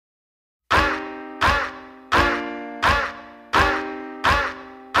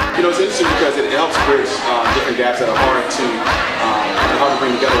You know, it's interesting because it helps bridge different gaps that are hard to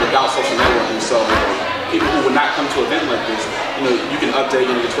bring together without social networking. So people who would not come to an event like this, you know, you can update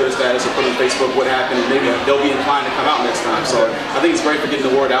your Twitter status or put on Facebook what happened, and maybe they'll be inclined to come out next time. So I think it's great for getting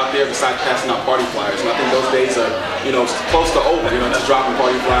the word out there besides passing out party flyers. And I think those days are, you know, close to over, you know, just dropping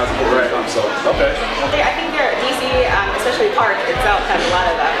party flyers and hoping to come. So, okay. I think DC, especially Park itself, has a lot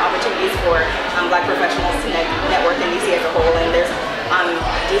of opportunities for Black professionals to network in DC as a whole. And there's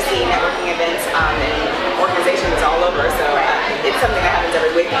DC networking events and organizations all over. So it's something that happens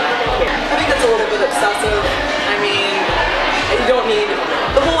every week, and I think here. I think that's a little bit obsessive. I mean, you don't need,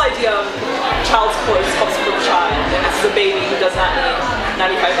 the whole idea of child support is helps support the child, and this is a baby who does not need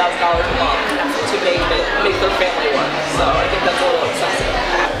 $95,000 a month to make their family work. So I think that's a little excessive.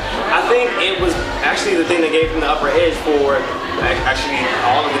 I think it was actually the thing that gave him the upper edge for actually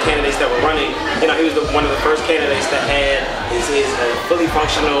all of the candidates that were running. You know, he was one of the first candidates that had his fully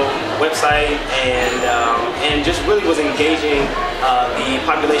functional website and just really was engaging the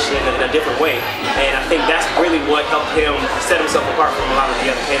population in a different way. And I think that's really what helped him set himself apart from a lot of the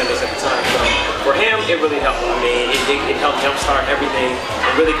other candidates at the time. So for him, it really helped. I mean, it helped jumpstart everything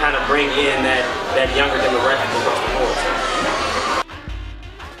and really kind of bring in that younger demographic.